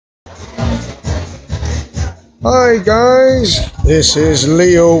Hi guys, this is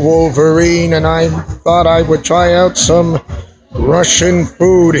Leo Wolverine, and I thought I would try out some Russian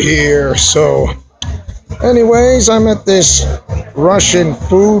food here. So, anyways, I'm at this Russian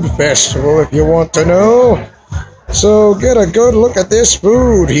food festival, if you want to know. So, get a good look at this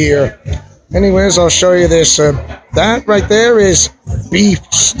food here. Anyways, I'll show you this. That right there is beef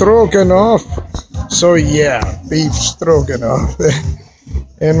stroganoff. So, yeah, beef stroganoff.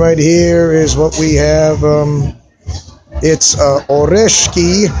 And right here is what we have. It's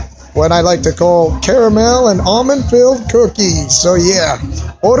oreshki, what I like to call caramel and almond-filled cookies. So yeah,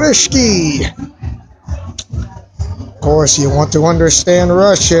 oreshki. Of course, you want to understand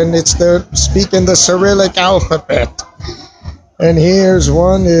Russian. It's speaking the Cyrillic alphabet. And here's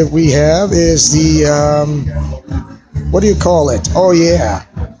one that we have is the what do you call it? Oh yeah,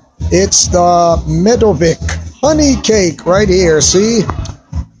 it's the Medovik honey cake right here. See?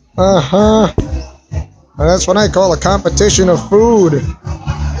 That's what I call a competition of food.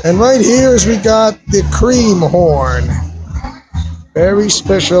 And right here is we got the cream horn. Very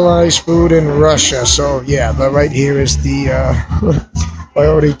specialized food in Russia. So yeah, but right here is the I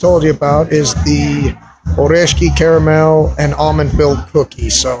already told you about is the oreshki caramel and almond filled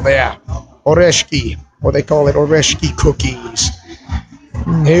cookies. So yeah, oreshki, or they call it oreshki cookies.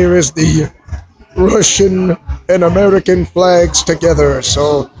 And here is the Russian and American flags together.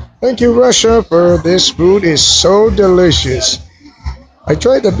 So thank you, Russia, for this food is so delicious. I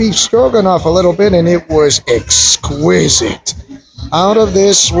tried the beef stroganoff a little bit and it was exquisite. Out of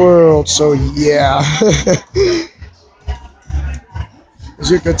this world. So yeah.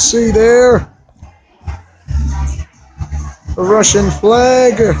 As you can see there, the Russian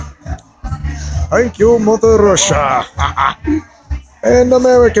flag. Thank you, Mother Russia. And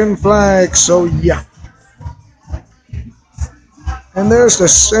American flag. So yeah. And there's the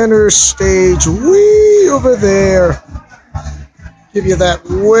center stage way over there. Give you that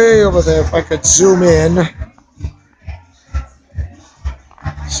way over there if I could zoom in.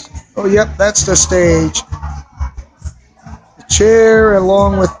 Oh, yep, that's the stage. The chair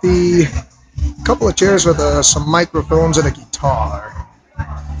along with the couple of chairs with some microphones and a guitar.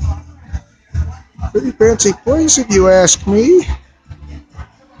 Pretty fancy place if you ask me.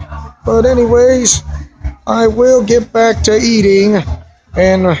 But anyways, I will get back to eating,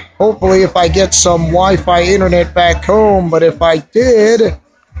 and hopefully if I get some Wi-Fi internet back home, but if I did,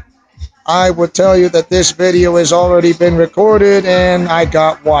 I would tell you that this video has already been recorded and I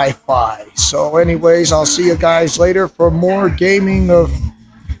got Wi-Fi. So anyways, I'll see you guys later for more gaming of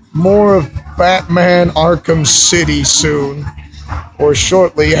more of Batman Arkham City soon, or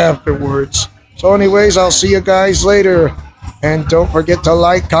shortly afterwards. So anyways, I'll see you guys later. And don't forget to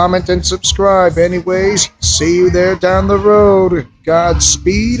like, comment, and subscribe. Anyways, see you there down the road.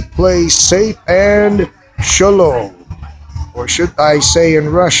 Godspeed, play safe, and shalom. Or should I say in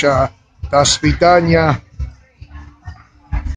Russia, до свидания.